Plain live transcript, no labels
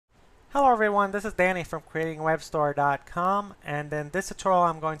Hello everyone, this is Danny from creatingwebstore.com, and in this tutorial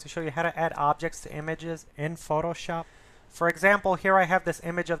I'm going to show you how to add objects to images in Photoshop. For example, here I have this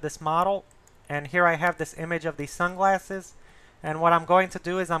image of this model, and here I have this image of these sunglasses, and what I'm going to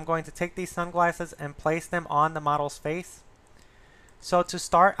do is I'm going to take these sunglasses and place them on the model's face. So to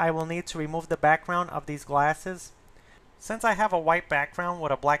start, I will need to remove the background of these glasses. Since I have a white background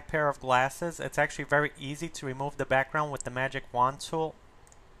with a black pair of glasses, it's actually very easy to remove the background with the magic wand tool.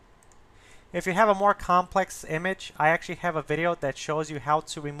 If you have a more complex image, I actually have a video that shows you how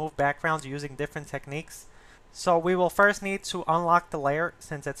to remove backgrounds using different techniques. So we will first need to unlock the layer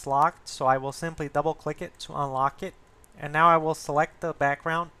since it's locked, so I will simply double click it to unlock it. And now I will select the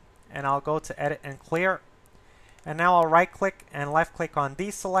background and I'll go to edit and clear. And now I'll right click and left click on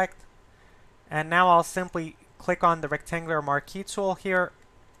deselect. And now I'll simply click on the rectangular marquee tool here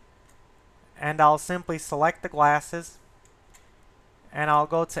and I'll simply select the glasses. And I'll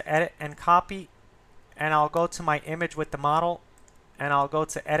go to edit and copy, and I'll go to my image with the model, and I'll go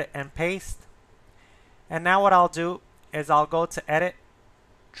to edit and paste. And now what I'll do is I'll go to edit,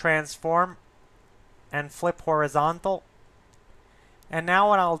 transform, and flip horizontal. And now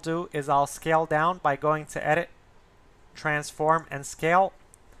what I'll do is I'll scale down by going to edit, transform, and scale.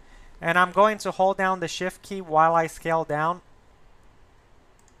 And I'm going to hold down the shift key while I scale down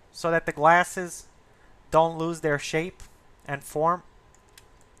so that the glasses don't lose their shape and form.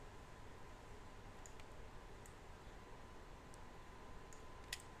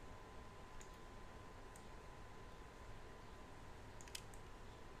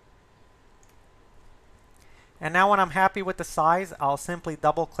 And now when I'm happy with the size, I'll simply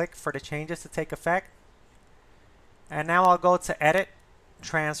double click for the changes to take effect. And now I'll go to edit,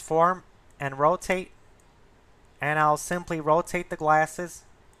 transform, and rotate. And I'll simply rotate the glasses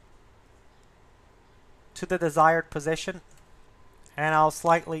to the desired position. And I'll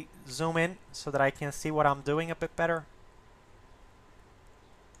slightly zoom in so that I can see what I'm doing a bit better.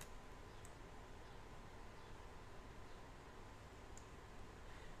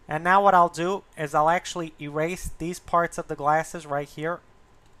 And now what I'll do is I'll actually erase these parts of the glasses right here.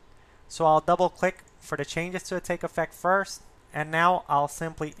 So I'll double click for the changes to take effect first, and now I'll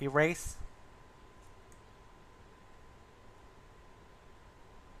simply erase.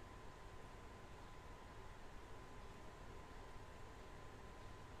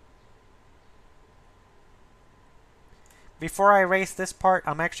 Before I erase this part,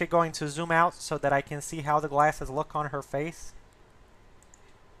 I'm actually going to zoom out so that I can see how the glasses look on her face.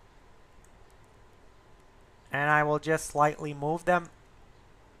 And I will just slightly move them.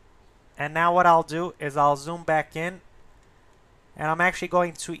 And now what I'll do is I'll zoom back in. And I'm actually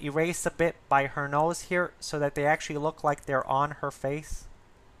going to erase a bit by her nose here so that they actually look like they're on her face.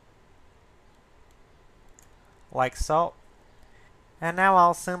 Like so. And now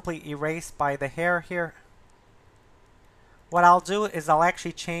I'll simply erase by the hair here. What I'll do is I'll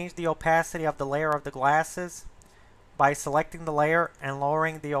actually change the opacity of the layer of the glasses by selecting the layer and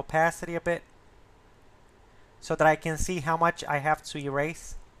lowering the opacity a bit, so that I can see how much I have to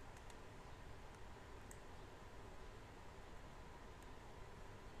erase.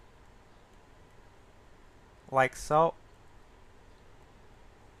 Like so.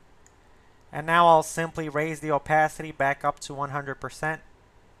 And now I'll simply raise the opacity back up to 100%.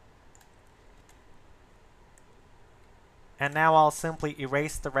 And now I'll simply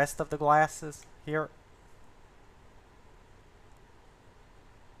erase the rest of the glasses here.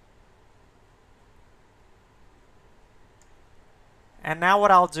 And now what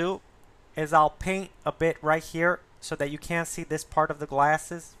I'll do is I'll paint a bit right here so that you can't see this part of the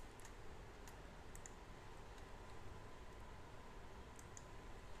glasses.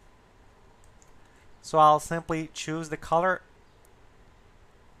 So I'll simply choose the color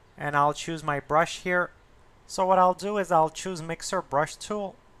and I'll choose my brush here. So what I'll do is I'll choose Mixer Brush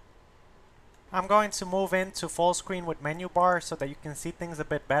Tool. I'm going to move into full screen with menu bar so that you can see things a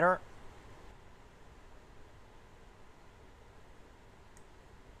bit better.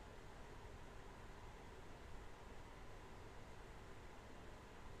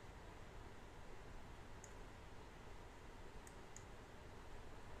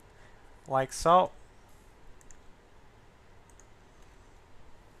 Like so.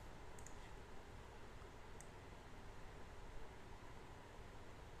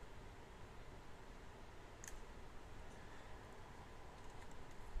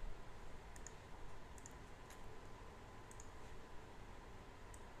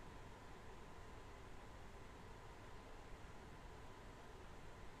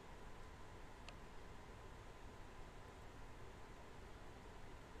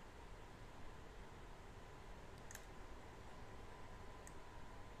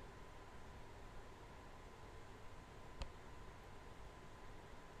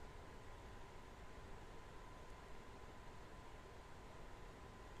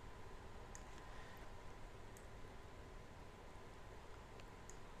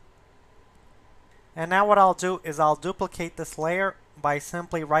 And now what I'll do is I'll duplicate this layer by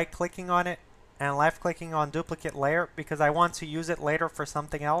simply right-clicking on it and left-clicking on duplicate layer because I want to use it later for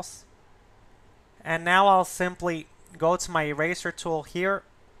something else. And now I'll simply go to my eraser tool here,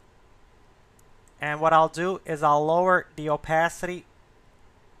 and what I'll do is I'll lower the opacity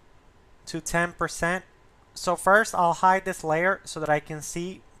to 10%. So first I'll hide this layer so that I can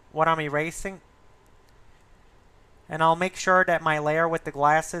see what I'm erasing. And I'll make sure that my layer with the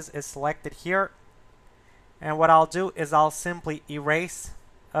glasses is selected here. And what I'll do is I'll simply erase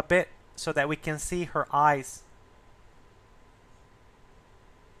a bit so that we can see her eyes.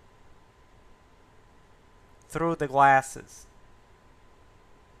 Through the glasses.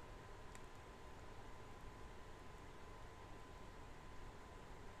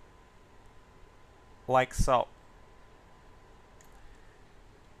 Like so.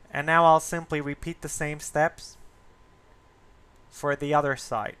 And now I'll simply repeat the same steps for the other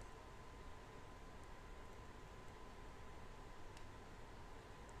side.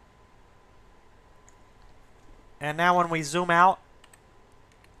 And now when we zoom out,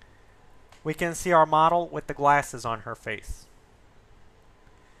 we can see our model with the glasses on her face.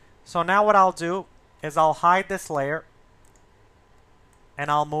 So now what I'll do is I'll hide this layer and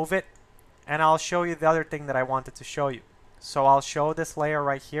I'll move it, and I'll show you the other thing that I wanted to show you. So I'll show this layer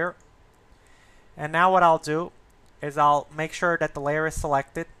right here. And now what I'll do is I'll make sure that the layer is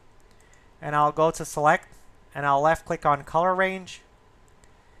selected, and I'll go to select and I'll left click on color range.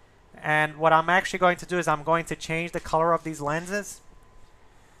 And what I'm actually going to do is I'm going to change the color of these lenses.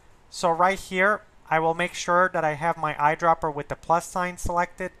 So right here, I will make sure that I have my eyedropper with the plus sign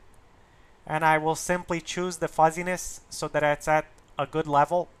selected, and I will simply choose the fuzziness so that it's at a good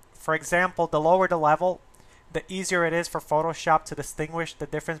level. For example, the lower the level, the easier it is for Photoshop to distinguish the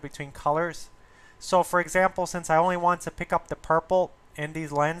difference between colors. So for example, since I only want to pick up the purple in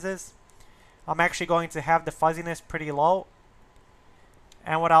these lenses, I'm actually going to have the fuzziness pretty low.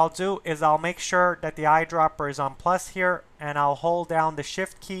 And what I'll do is I'll make sure that the eyedropper is on plus here, and I'll hold down the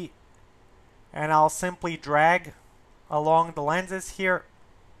shift key, and I'll simply drag along the lenses here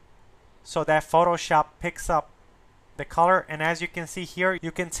so that Photoshop picks up the color. And as you can see here,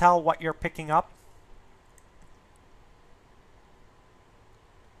 you can tell what you're picking up.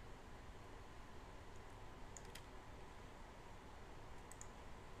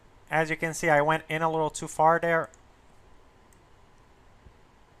 As you can see, I went in a little too far there.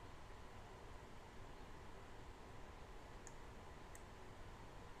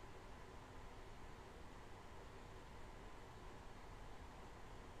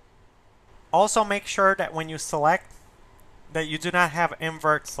 Also make sure that when you select that you do not have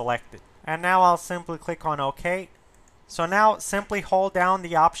invert selected. And now I'll simply click on OK. So now simply hold down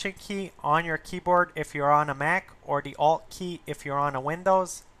the Option key on your keyboard if you're on a Mac, or the Alt key if you're on a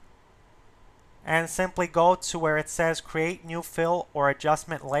Windows. And simply go to where it says Create New Fill or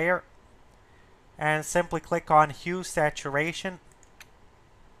Adjustment Layer. And simply click on Hue Saturation.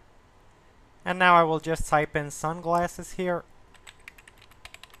 And now I will just type in sunglasses here.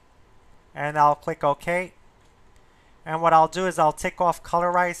 And I'll click OK. And what I'll do is I'll tick off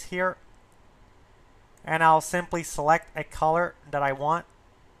colorize here, and I'll simply select a color that I want.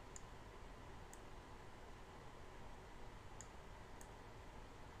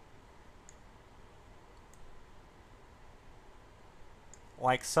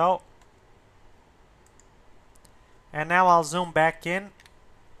 Like so. And now I'll zoom back in.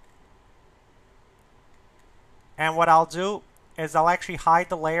 And what I'll do is I'll actually hide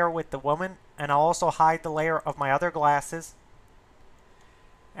the layer with the woman, and I'll also hide the layer of my other glasses.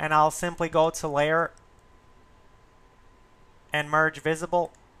 And I'll simply go to Layer and Merge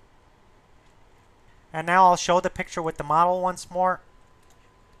Visible. And now I'll show the picture with the model once more.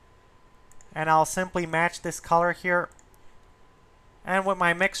 And I'll simply match this color here. And with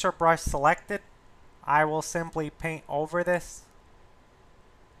my mixer brush selected, I will simply paint over this.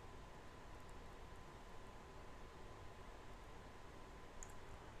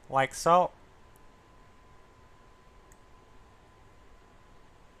 Like so.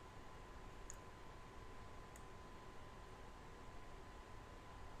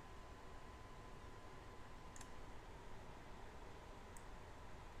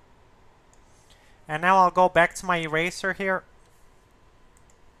 And now I'll go back to my eraser here.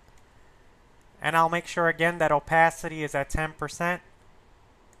 And I'll make sure again that opacity is at 10%.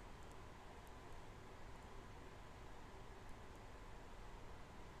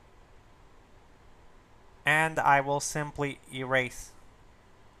 And I will simply erase.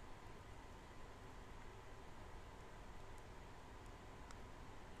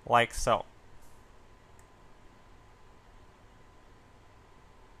 Like so.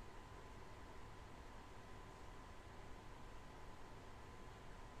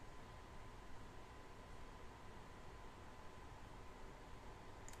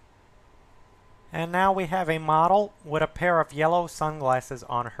 And now we have a model with a pair of yellow sunglasses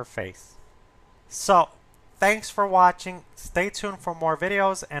on her face. So, thanks for watching. Stay tuned for more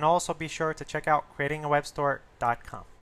videos and also be sure to check out creatingawebstore.com.